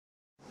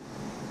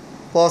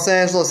Los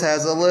Angeles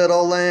has a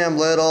little lamb,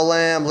 little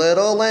lamb,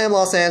 little lamb.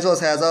 Los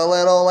Angeles has a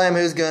little lamb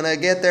who's gonna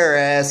get their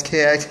ass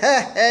kicked.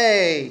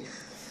 Hey!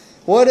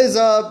 What is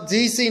up,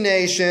 DC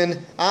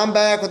Nation? I'm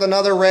back with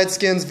another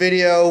Redskins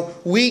video.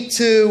 Week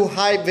 2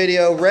 hype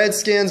video.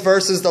 Redskins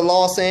versus the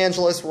Los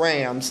Angeles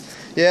Rams.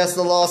 Yes,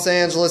 the Los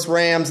Angeles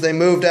Rams. They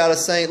moved out of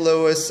St.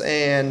 Louis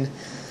and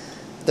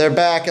they're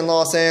back in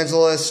Los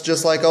Angeles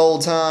just like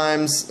old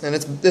times. And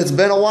it's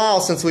been a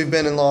while since we've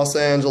been in Los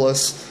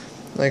Angeles.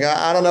 Like,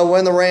 I don't know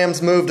when the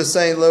Rams moved to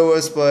St.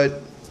 Louis,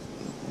 but,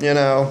 you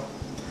know.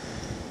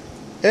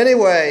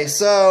 Anyway,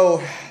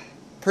 so,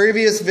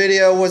 previous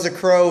video was a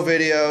Crow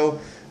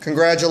video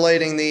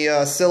congratulating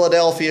the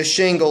Philadelphia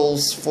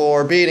Shingles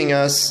for beating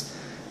us.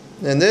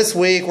 And this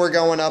week, we're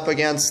going up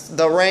against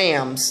the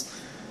Rams.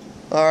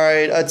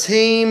 Alright, a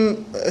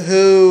team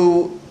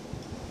who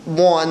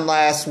won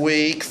last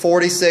week,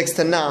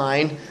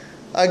 46-9,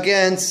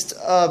 against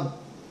a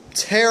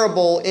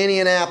terrible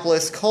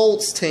Indianapolis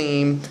Colts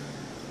team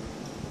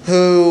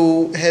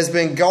who has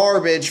been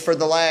garbage for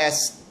the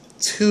last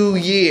 2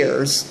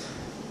 years.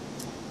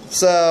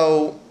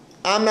 So,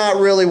 I'm not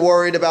really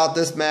worried about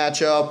this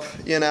matchup,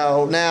 you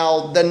know.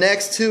 Now, the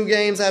next 2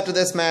 games after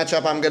this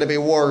matchup, I'm going to be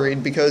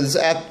worried because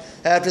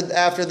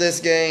after this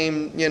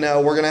game, you know,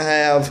 we're going to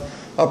have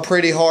a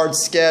pretty hard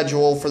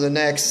schedule for the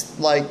next,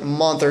 like,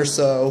 month or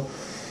so.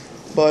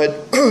 But,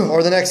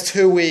 or the next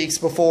 2 weeks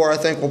before I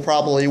think we'll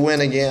probably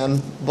win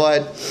again.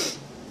 But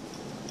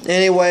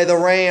anyway, the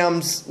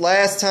Rams,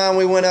 last time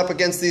we went up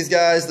against these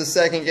guys, the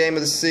second game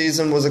of the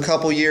season was a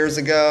couple years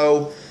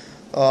ago.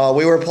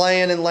 We were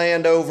playing in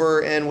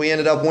Landover, and we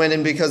ended up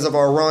winning because of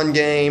our run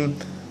game.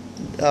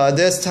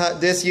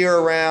 This year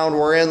around,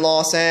 we're in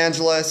Los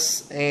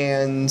Angeles,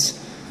 and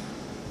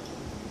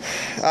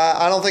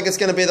I don't think it's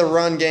going to be the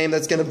run game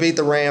that's going to beat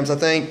the Rams. I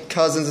think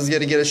Cousins is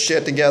going to get his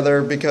shit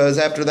together because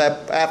after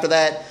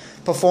that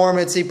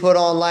performance he put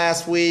on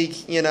last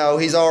week, you know,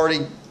 he's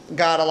already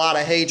got a lot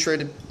of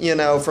hatred, you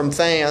know, from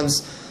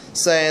fans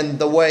saying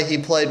the way he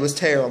played was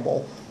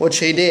terrible, which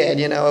he did,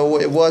 you know,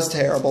 it was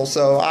terrible.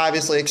 So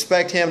obviously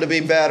expect him to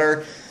be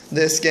better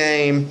this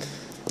game.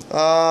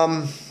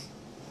 The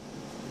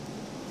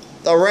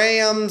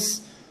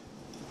Rams,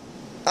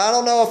 I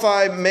don't know if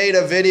I made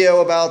a video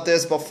about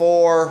this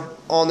before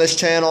on this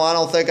channel. I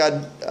don't think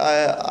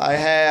I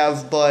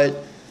have,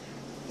 but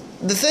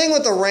the thing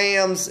with the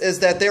Rams is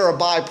that they're a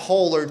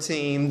bipolar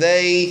team.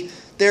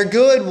 They're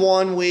good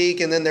one week,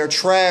 and then they're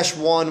trash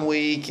one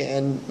week,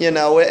 and, you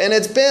know, and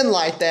it's been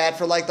like that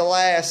for, like, the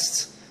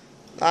last,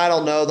 I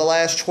don't know, the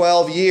last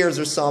 12 years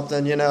or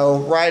something, you know.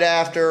 Right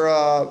after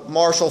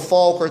Marshall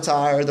Faulk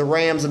retired, the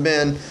Rams have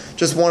been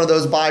just one of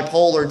those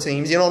bipolar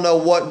teams. You don't know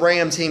what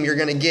Ram team you're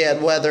going to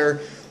get, whether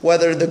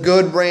the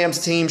good Rams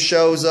team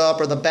shows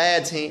up or the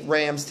bad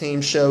Rams team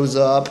shows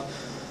up.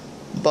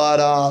 But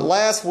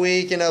last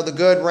week, you know, the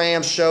good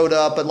Rams showed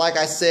up, but like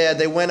I said,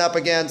 they went up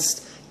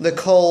against the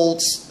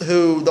Colts,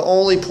 who the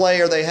only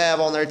player they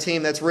have on their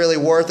team that's really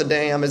worth a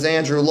damn is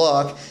Andrew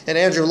Luck. And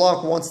Andrew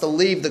Luck wants to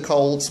leave the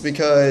Colts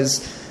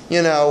because,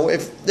 you know,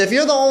 if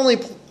you're the only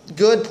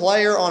good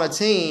player on a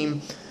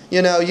team,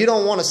 you know, you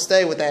don't want to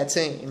stay with that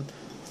team.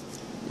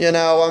 You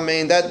know, I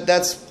mean,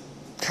 that's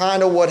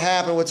kind of what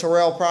happened with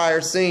Terrell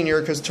Pryor Sr.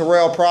 because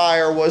Terrell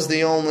Pryor was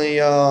the only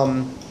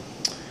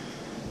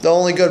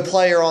good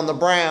player on the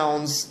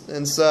Browns,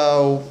 and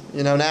so,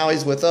 you know, now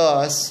he's with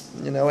us.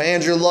 You know,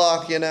 Andrew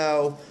Luck, you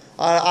know,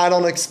 I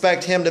don't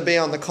expect him to be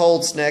on the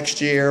Colts next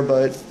year,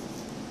 but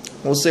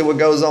we'll see what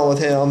goes on with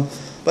him.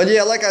 But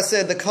yeah, like I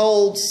said, the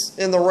Colts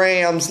and the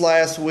Rams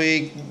last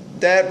week,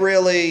 that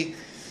really,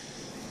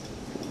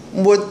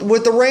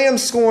 with the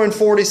Rams scoring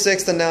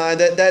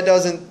 46-9, that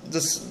doesn't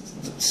just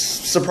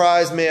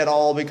surprise me at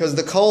all because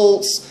the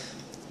Colts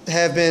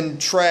have been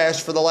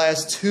trashed for the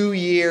last 2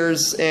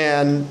 years,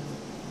 and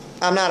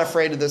I'm not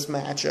afraid of this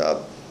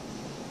matchup.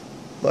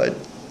 But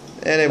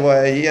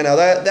anyway, you know,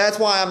 that's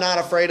why I'm not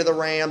afraid of the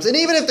Rams. And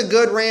even if the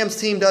good Rams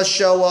team does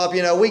show up,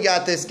 you know, we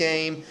got this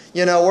game.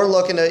 You know, we're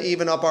looking to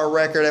even up our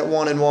record at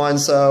 1-1.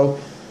 So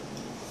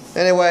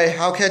anyway,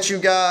 I'll catch you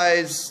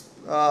guys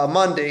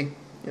Monday.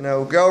 You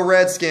know, go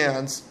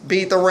Redskins.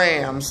 Beat the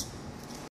Rams.